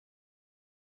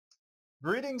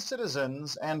Greetings,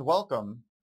 citizens, and welcome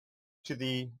to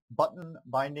the button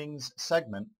bindings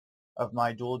segment of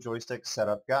my dual joystick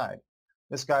setup guide.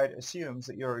 This guide assumes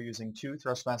that you are using two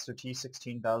Thrustmaster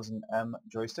T16000M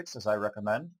joysticks, as I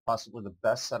recommend, possibly the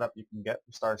best setup you can get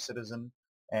for Star Citizen,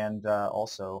 and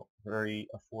also very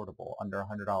affordable, under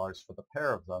 $100 for the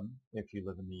pair of them if you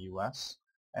live in the US,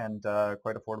 and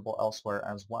quite affordable elsewhere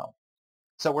as well.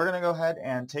 So we're going to go ahead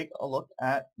and take a look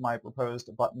at my proposed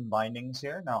button bindings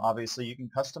here. Now obviously you can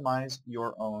customize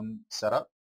your own setup,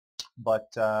 but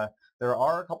there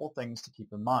are a couple things to keep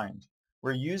in mind.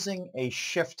 We're using a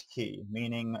shift key,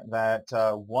 meaning that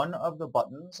one of the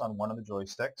buttons on one of the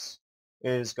joysticks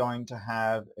is going to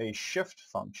have a shift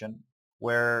function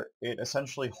where it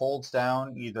essentially holds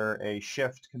down either a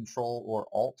shift, control, or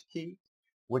alt key,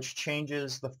 which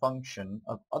changes the function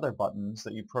of other buttons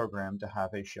that you program to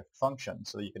have a shift function.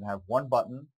 So you can have one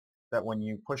button that when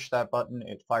you push that button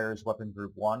it fires weapon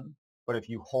group 1, but if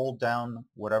you hold down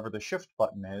whatever the shift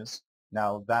button is,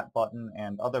 now that button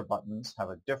and other buttons have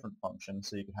a different function,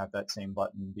 so you can have that same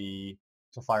button be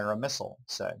to fire a missile,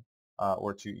 say,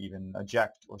 or to even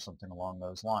eject or something along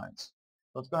those lines.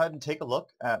 Let's go ahead and take a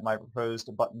look at my proposed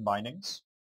button bindings.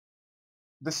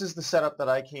 This is the setup that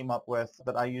I came up with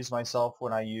that I use myself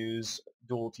when I use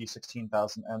dual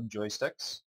T16000M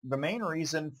joysticks. The main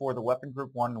reason for the Weapon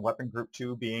Group 1 and Weapon Group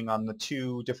 2 being on the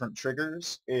two different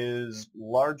triggers is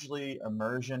largely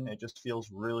immersion. It just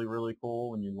feels really, really cool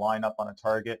when you line up on a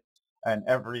target and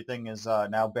everything is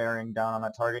now bearing down on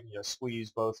that target. You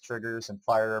squeeze both triggers and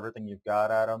fire everything you've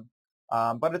got at them.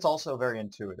 But it's also very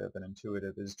intuitive, and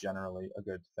intuitive is generally a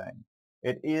good thing.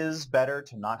 It is better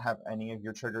to not have any of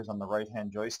your triggers on the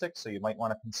right-hand joystick, so you might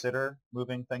want to consider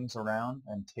moving things around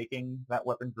and taking that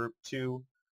Weapon Group 2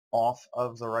 off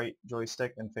of the right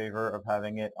joystick in favor of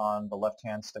having it on the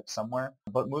left-hand stick somewhere.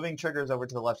 But moving triggers over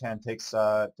to the left hand takes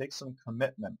some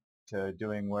commitment to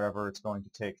doing whatever it's going to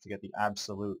take to get the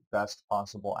absolute best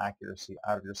possible accuracy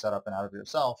out of your setup and out of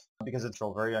yourself, because it's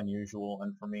very unusual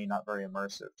and for me not very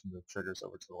immersive to move triggers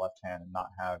over to the left hand and not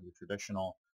have your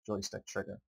traditional joystick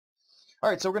trigger.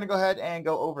 Alright, so we're going to go ahead and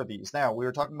go over these. Now, we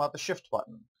were talking about the shift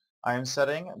button. I am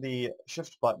setting the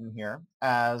shift button here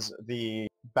as the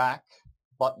back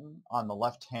button on the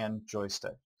left-hand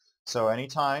joystick. So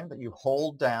anytime that you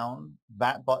hold down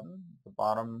that button, the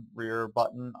bottom rear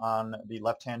button on the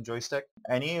left-hand joystick,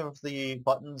 any of the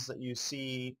buttons that you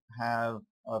see have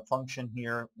a function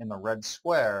here in the red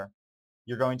square,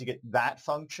 you're going to get that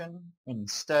function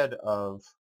instead of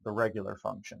the regular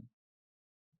function.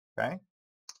 Okay?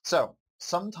 So,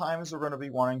 sometimes we're going to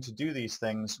be wanting to do these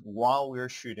things while we're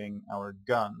shooting our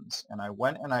guns. And I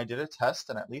went and I did a test,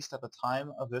 and at least at the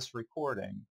time of this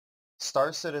recording,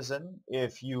 Star Citizen,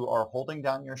 if you are holding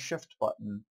down your shift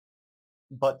button,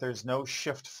 but there's no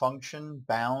shift function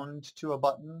bound to a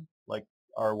button, like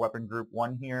our Weapon Group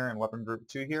 1 here and Weapon Group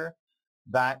 2 here,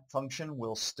 that function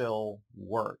will still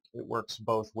work. It works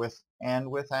both with and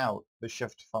without the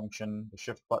shift function, the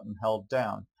shift button held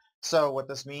down. So what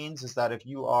this means is that if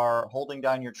you are holding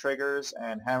down your triggers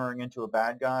and hammering into a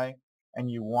bad guy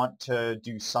and you want to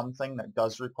do something that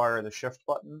does require the shift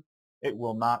button, it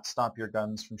will not stop your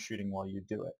guns from shooting while you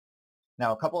do it.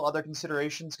 Now, a couple other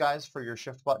considerations, guys, for your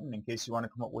shift button in case you want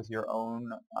to come up with your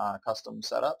own custom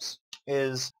setups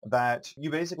is that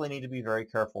you basically need to be very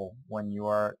careful when you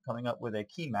are coming up with a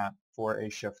key map for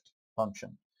a shift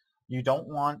function. You don't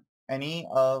want any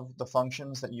of the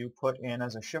functions that you put in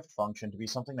as a shift function to be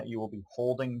something that you will be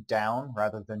holding down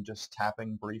rather than just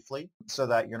tapping briefly, so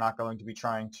that you're not going to be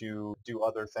trying to do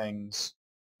other things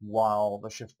while the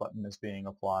shift button is being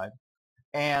applied.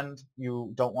 And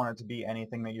you don't want it to be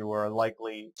anything that you are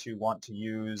likely to want to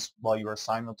use while you are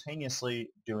simultaneously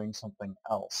doing something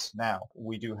else. Now,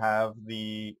 we do have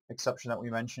the exception that we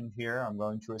mentioned here. I'm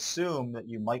going to assume that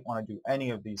you might want to do any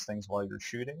of these things while you're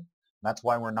shooting. That's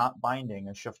why we're not binding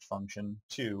a shift function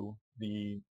to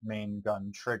the main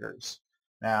gun triggers.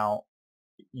 Now,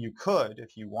 you could,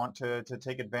 if you want to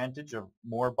take advantage of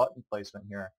more button placement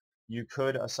here, you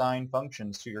could assign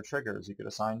functions to your triggers. You could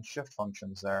assign shift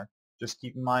functions there. Just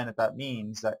keep in mind that that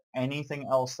means that anything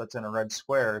else that's in a red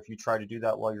square, if you try to do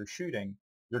that while you're shooting,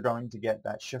 you're going to get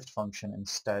that shift function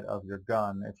instead of your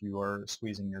gun if you are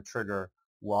squeezing your trigger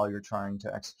while you're trying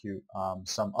to execute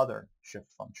some other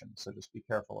shift function. So just be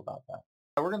careful about that.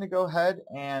 We're going to go ahead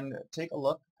and take a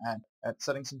look at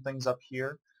setting some things up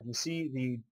here. You see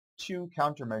the two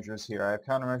countermeasures here. I have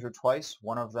countermeasure twice.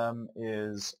 One of them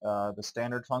is the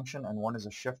standard function and one is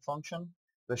a shift function.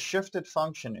 The shifted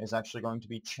function is actually going to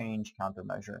be change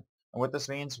countermeasure. And what this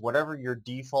means, whatever your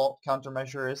default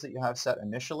countermeasure is that you have set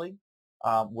initially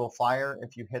will fire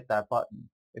if you hit that button.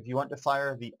 if you want to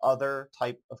fire the other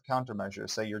type of countermeasure,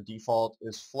 say your default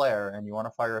is flare and you want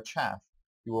to fire a chaff,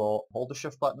 you will hold the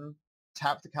shift button,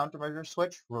 tap the countermeasure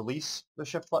switch, release the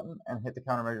shift button, and hit the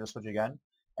countermeasure switch again,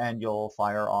 and you'll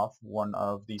fire off one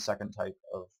of the second type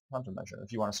of countermeasure.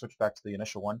 If you want to switch back to the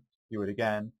initial one, do it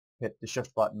again, hit the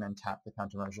shift button and tap the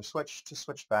countermeasure switch to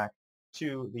switch back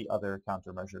to the other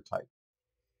countermeasure type.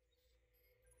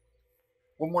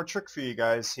 One more trick for you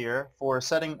guys here for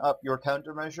setting up your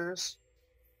countermeasures.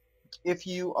 If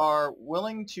you are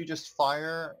willing to just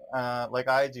fire, like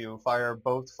I do, fire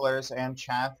both flares and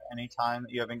chaff anytime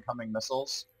that you have incoming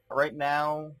missiles. Right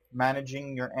now,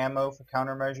 managing your ammo for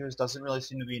countermeasures doesn't really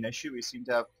seem to be an issue. We seem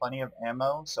to have plenty of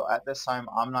ammo, so at this time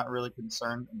I'm not really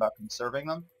concerned about conserving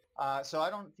them. So I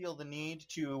don't feel the need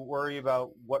to worry about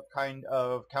what kind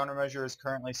of countermeasure is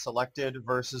currently selected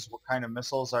versus what kind of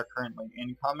missiles are currently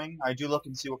incoming. I do look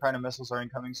and see what kind of missiles are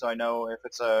incoming, so I know if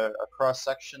it's a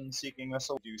cross-section seeking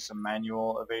missile, do some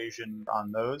manual evasion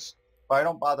on those. But I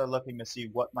don't bother looking to see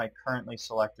what my currently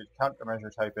selected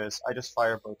countermeasure type is. I just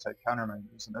fire both type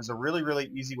countermeasures. And there's a really,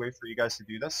 really easy way for you guys to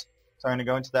do this. So I'm going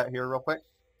to go into that here real quick.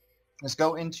 Is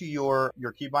go into your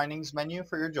key bindings menu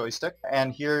for your joystick,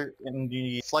 and here in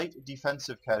the flight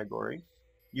defensive category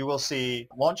you will see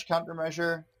launch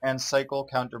countermeasure and cycle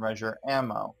countermeasure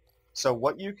ammo. So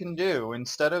what you can do,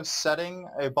 instead of setting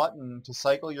a button to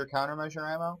cycle your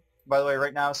countermeasure ammo, by the way,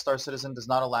 right now Star Citizen does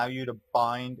not allow you to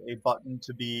bind a button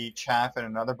to be chaff and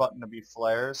another button to be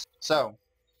flares. So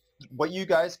what you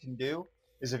guys can do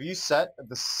is if you set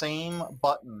the same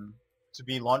button to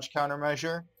be launch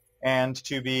countermeasure and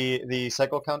to be the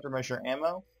cycle countermeasure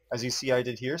ammo, as you see I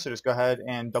did here. So just go ahead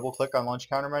and double click on launch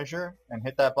countermeasure and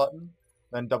hit that button,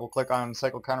 then double click on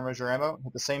cycle countermeasure ammo,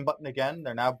 hit the same button again.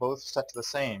 They're now both set to the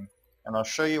same, and I'll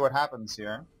show you what happens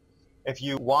here. If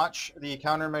you watch the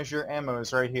countermeasure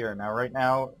ammos right here, right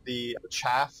now the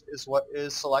chaff is what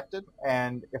is selected,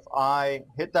 and if I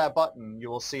hit that button you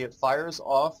will see it fires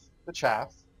off the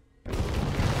chaff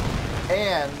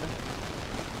and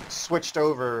switched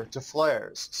over to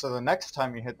flares. So the next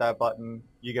time you hit that button,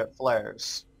 you get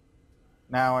flares.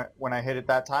 Now, when I hit it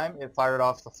that time, it fired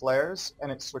off the flares and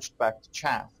it switched back to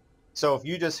chaff. So if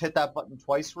you just hit that button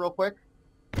twice real quick,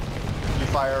 you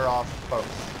fire off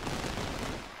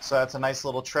both. So that's a nice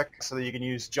little trick so that you can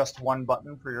use just one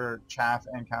button for your chaff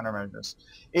and countermeasures.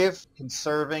 If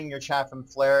conserving your chaff and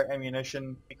flare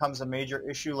ammunition becomes a major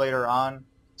issue later on,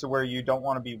 to where you don't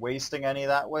want to be wasting any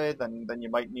that way, then you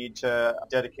might need to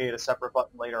dedicate a separate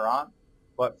button later on.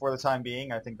 But for the time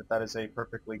being, I think that is a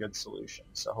perfectly good solution.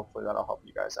 So hopefully that'll help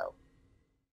you guys out.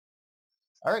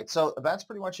 All right, so that's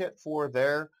pretty much it for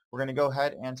there. We're going to go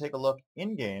ahead and take a look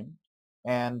in-game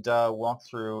and walk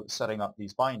through setting up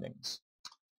these bindings.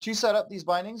 To set up these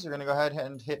bindings, you're going to go ahead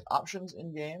and hit Options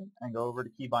in-game and go over to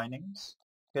Key Bindings.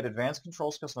 Hit Advanced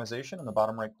Controls Customization in the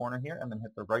bottom right corner here, and then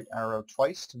hit the right arrow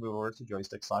twice to move over to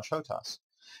Joystick/HOTAS.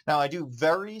 Now, I do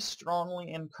very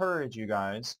strongly encourage you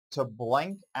guys to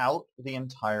blank out the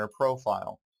entire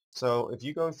profile. So if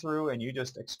you go through and you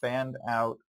just expand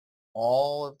out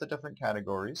all of the different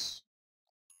categories,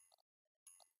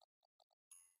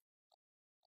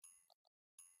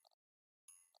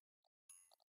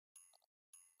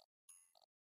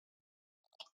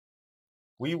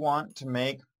 we want to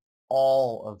make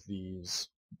all of these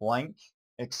blank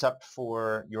except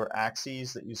for your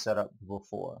axes that you set up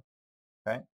before.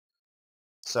 Okay?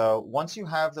 So once you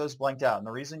have those blanked out, and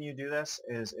the reason you do this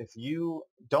is if you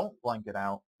don't blank it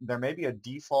out, there may be a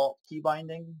default key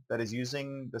binding that is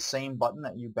using the same button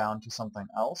that you bound to something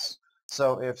else.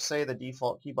 So if, say, the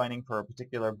default key binding for a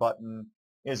particular button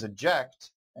is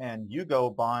eject, and you go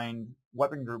bind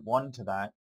weapon group 1 to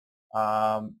that,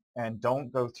 and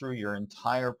don't go through your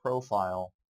entire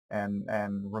profile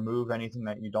and remove anything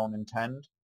that you don't intend,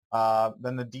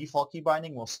 then the default key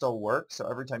binding will still work. So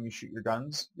every time you shoot your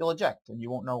guns, you'll eject, and you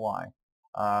won't know why.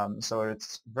 So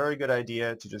it's a very good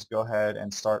idea to just go ahead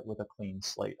and start with a clean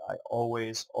slate. I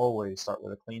always start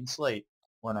with a clean slate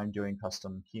when I'm doing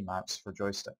custom key maps for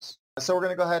joysticks. So we're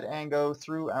going to go ahead and go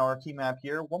through our key map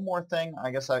here. One more thing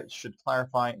I guess I should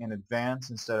clarify in advance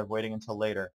instead of waiting until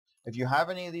later. If you have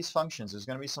any of these functions, there's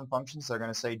going to be some functions that are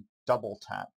going to say double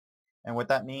tap. And what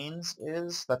that means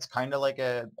is that's kind of like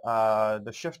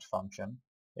the shift function.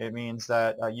 It means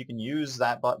that you can use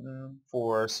that button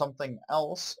for something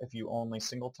else if you only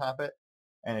single tap it,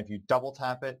 and if you double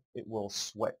tap it, it will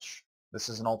switch. This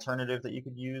is an alternative that you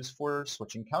could use for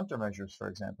switching countermeasures, for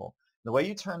example. The way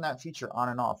you turn that feature on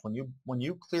and off, when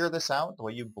you clear this out, the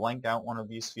way you blank out one of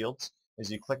these fields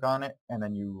is you click on it and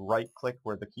then you right-click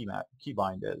where the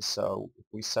keybind is. So if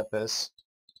we set this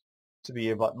to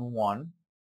be a button 1,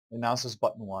 it now says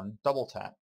button 1, double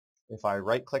tap. If I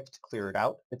right-click to clear it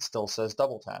out, it still says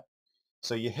double tap.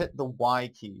 So you hit the Y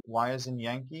key. Y is in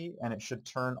Yankee, and it should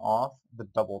turn off the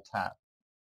double tap.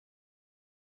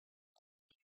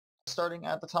 Starting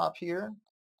at the top here,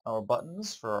 our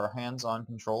buttons for our hands-on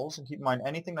controls. And keep in mind,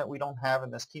 anything that we don't have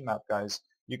in this key map, guys,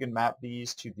 you can map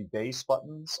these to the base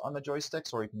buttons on the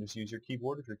joysticks, or you can just use your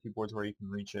keyboard if your keyboard's where you can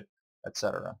reach it,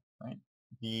 etc. Right?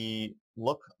 The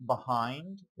look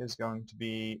behind is going to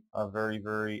be a very,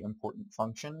 very important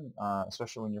function,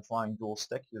 especially when you're flying dual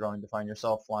stick. You're going to find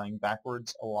yourself flying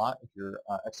backwards a lot if you're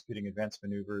executing advanced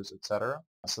maneuvers, etc.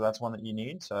 So that's one that you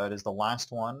need. So that is the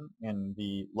last one in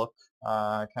the look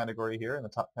category here, in the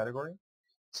top category.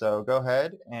 So go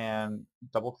ahead and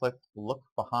double-click Look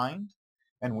Behind,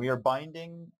 and we are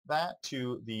binding that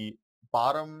to the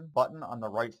bottom button on the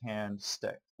right-hand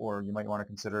stick, or you might want to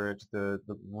consider it the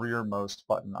rearmost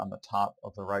button on the top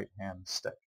of the right-hand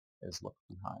stick is Look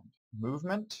Behind.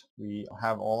 Movement, we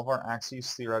have all of our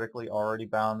axes theoretically already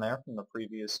bound there from the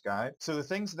previous guide. So the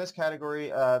things in this category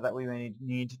that we may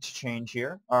need to change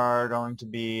here are going to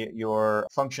be your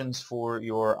functions for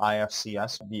your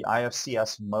IFCS. The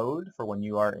IFCS mode for when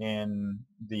you are in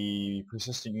the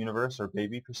persistent universe or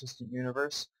baby persistent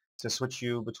universe, to switch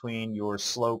you between your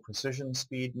slow precision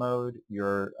speed mode,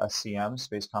 your SCM,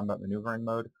 space combat maneuvering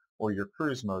mode, or your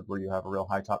cruise mode where you have a real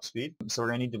high top speed. So we're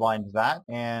going to need to bind that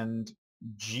and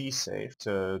G-Safe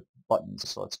to buttons.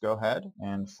 So let's go ahead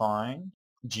and find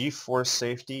G-Force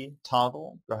Safety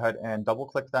toggle. Go ahead and double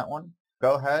click that one.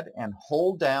 Go ahead and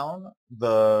hold down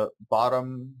the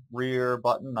bottom rear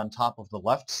button on top of the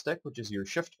left stick, which is your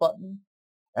shift button,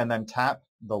 and then tap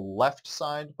the left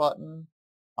side button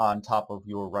on top of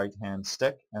your right-hand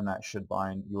stick, and that should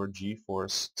bind your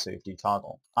G-Force Safety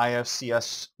toggle.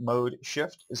 IFCS mode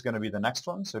shift is going to be the next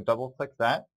one, so double-click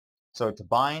that. So to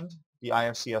bind the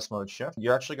IFCS mode shift,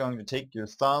 you're actually going to take your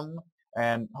thumb,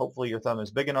 and hopefully your thumb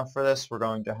is big enough for this. We're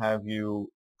going to have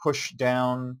you push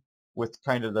down with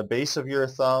kind of the base of your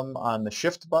thumb on the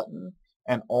shift button,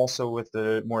 and also with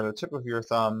the tip of your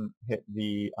thumb, hit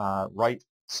the right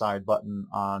side button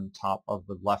on top of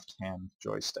the left hand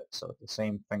joystick. So the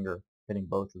same finger hitting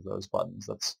both of those buttons.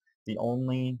 That's the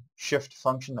only shift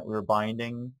function that we're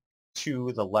binding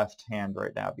to the left hand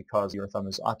right now, because your thumb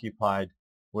is occupied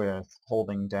with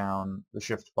holding down the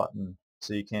shift button,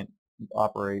 so you can't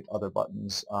operate other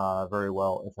buttons very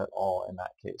well, if at all, in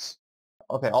that case.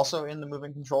 Okay, also in the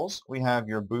moving controls, we have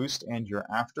your boost and your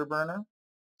afterburner.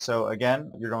 So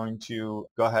again, you're going to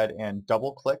go ahead and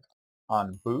double click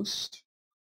on boost,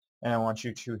 and I want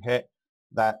you to hit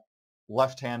that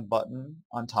left-hand button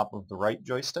on top of the right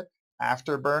joystick.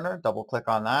 Afterburner, double-click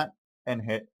on that, and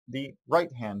hit the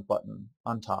right-hand button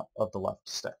on top of the left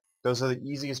stick. Those are the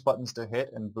easiest buttons to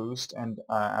hit, and boost and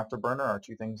afterburner are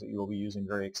two things that you will be using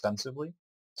very extensively.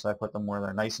 So I put them where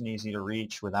they're nice and easy to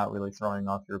reach without really throwing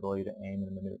off your ability to aim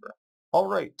and maneuver. All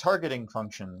right, targeting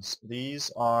functions.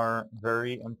 These are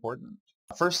very important.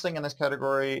 First thing in this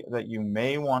category that you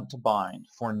may want to bind.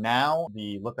 For now,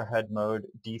 the look-ahead mode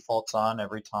defaults on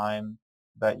every time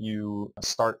that you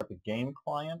start up a game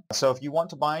client. So if you want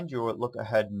to bind your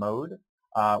look-ahead mode,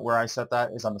 where I set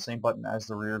that is on the same button as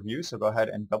the rear view, so go ahead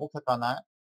and double-click on that.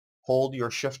 Hold your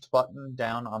shift button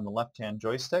down on the left-hand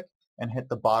joystick, and hit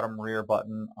the bottom rear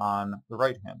button on the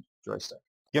right-hand joystick.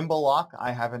 Gimbal lock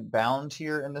I haven't bound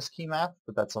here in this key map,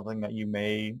 but that's something that you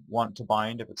may want to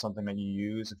bind if it's something that you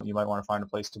use. You might want to find a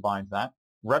place to bind that.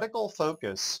 Reticle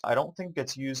Focus I don't think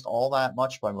gets used all that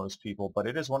much by most people, but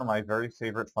it is one of my very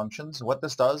favorite functions. What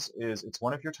this does is it's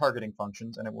one of your targeting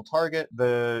functions, and it will target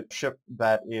the ship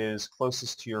that is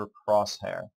closest to your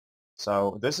crosshair.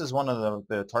 So this is one of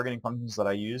the targeting functions that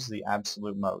I use the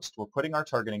absolute most. We're putting our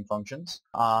targeting functions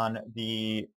on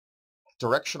the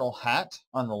directional hat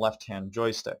on the left-hand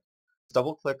joystick.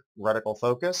 Double-click Reticle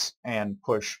Focus and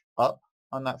push up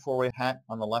on that four-way hat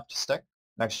on the left stick.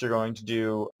 Next, you're going to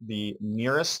do the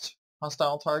nearest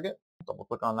hostile target.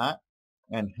 Double-click on that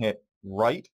and hit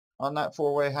right on that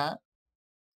four-way hat.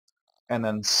 And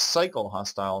then cycle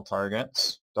hostile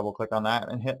targets. Double-click on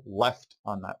that and hit left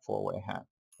on that four-way hat.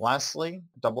 Lastly,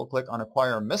 double-click on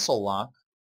Acquire Missile Lock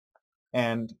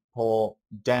and pull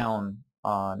down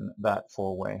on that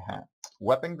four-way hat.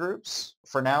 Weapon groups.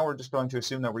 For now, we're just going to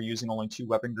assume that we're using only 2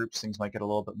 weapon groups. Things might get a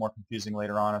little bit more confusing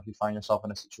later on if you find yourself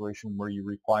in a situation where you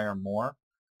require more.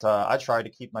 I try to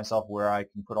keep myself where I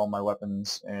can put all my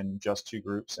weapons in just 2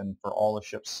 groups, and for all the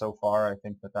ships so far, I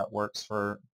think that works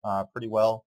for pretty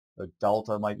well. The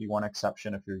Delta might be one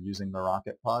exception if you're using the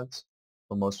rocket pods,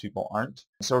 but most people aren't.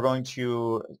 So we're going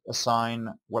to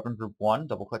assign Weapon Group 1,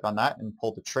 double-click on that, and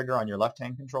pull the trigger on your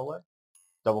left-hand controller.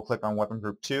 Double-click on Weapon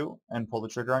Group 2 and pull the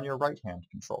trigger on your right-hand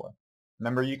controller.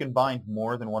 Remember, you can bind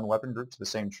more than one weapon group to the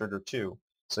same trigger too.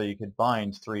 So you could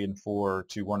bind 3 and 4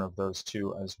 to one of those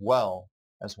two as well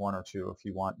as 1 or 2 if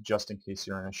you want, just in case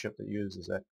you're in a ship that uses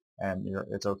it and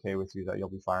it's okay with you that you'll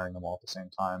be firing them all at the same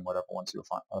time, whatever ones you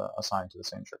assign to the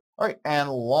same trigger. All right, and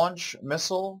launch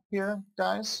missile here,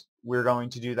 guys. We're going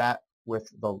to do that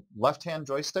with the left-hand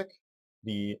joystick.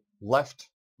 The left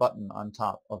button on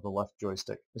top of the left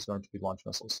joystick is going to be launch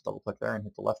missiles. Double click there and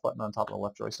hit the left button on top of the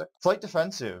left joystick. Flight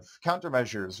defensive,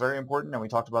 countermeasures, very important, and we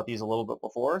talked about these a little bit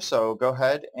before, so go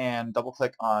ahead and double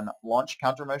click on launch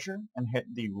countermeasure and hit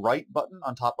the right button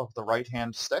on top of the right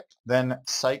hand stick, then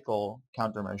cycle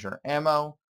countermeasure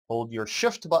ammo, hold your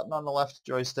shift button on the left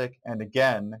joystick, and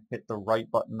again hit the right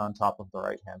button on top of the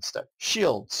right hand stick.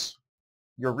 Shields.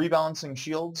 Your rebalancing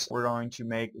shields, we're going to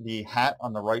make the hat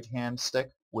on the right hand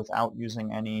stick without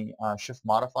using any shift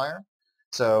modifier.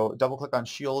 So double click on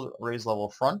shield raise level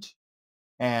front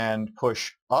and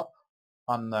push up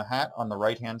on the hat on the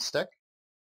right hand stick.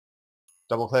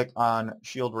 Double click on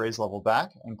shield raise level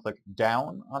back and click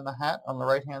down on the hat on the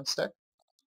right hand stick.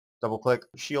 Double click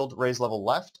shield raise level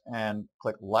left and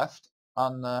click left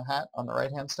on the hat on the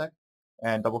right hand stick.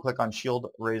 And double click on shield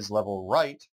raise level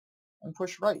right and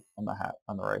push right on the hat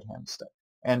on the right hand stick.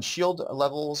 And shield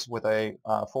levels with a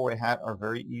four-way hat are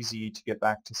very easy to get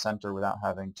back to center without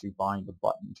having to bind a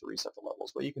button to reset the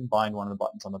levels, but you can bind one of the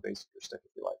buttons on the base of your stick if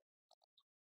you like.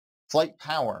 Flight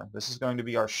power. This is going to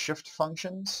be our shift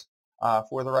functions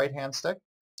for the right hand stick.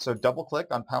 So double click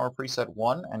on power preset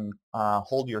 1 and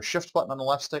hold your shift button on the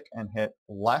left stick and hit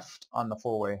left on the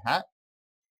four-way hat.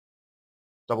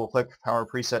 Double click power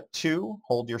preset 2,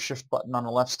 hold your shift button on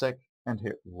the left stick and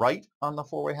hit right on the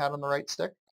four-way hat on the right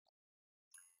stick.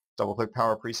 Double click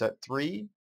power preset 3,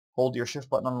 hold your shift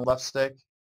button on the left stick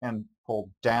and pull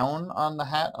down on the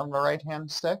hat on the right hand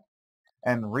stick.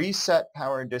 And reset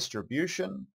power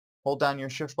distribution, hold down your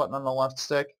shift button on the left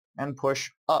stick and push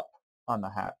up on the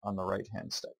hat on the right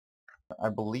hand stick. I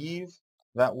believe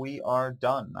that we are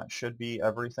done. That should be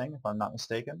everything if I'm not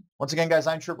mistaken. Once again, guys,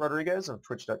 I'm Trip Rodriguez of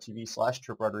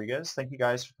twitch.tv/Trip Rodriguez. Thank you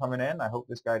guys for coming in. I hope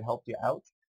this guide helped you out,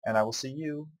 and I will see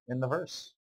you in the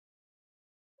verse.